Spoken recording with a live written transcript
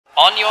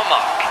On your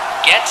mark,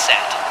 get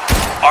set.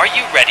 Are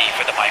you ready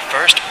for the My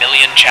First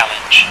Million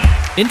Challenge?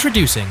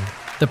 Introducing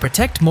the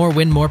Protect More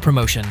Win More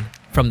promotion.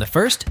 From the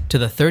 1st to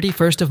the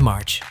 31st of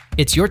March,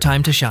 it's your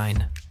time to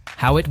shine.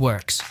 How it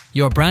works.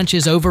 Your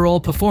branch's overall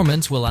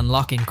performance will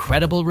unlock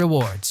incredible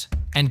rewards.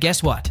 And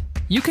guess what?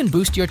 You can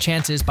boost your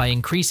chances by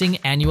increasing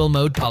annual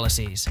mode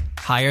policies.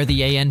 Higher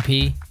the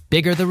ANP,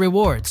 bigger the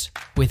rewards.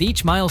 With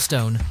each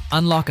milestone,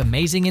 unlock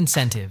amazing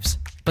incentives.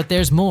 But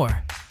there's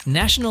more.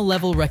 National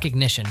level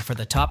recognition for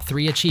the top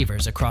 3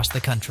 achievers across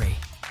the country.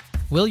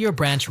 Will your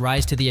branch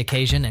rise to the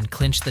occasion and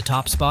clinch the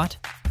top spot?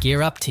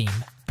 Gear up, team.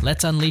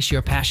 Let's unleash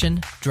your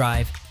passion,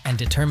 drive, and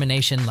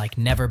determination like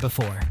never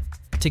before.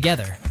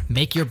 Together,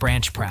 make your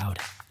branch proud.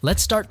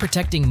 Let's start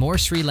protecting more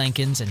Sri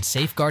Lankans and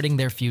safeguarding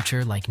their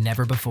future like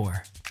never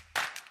before.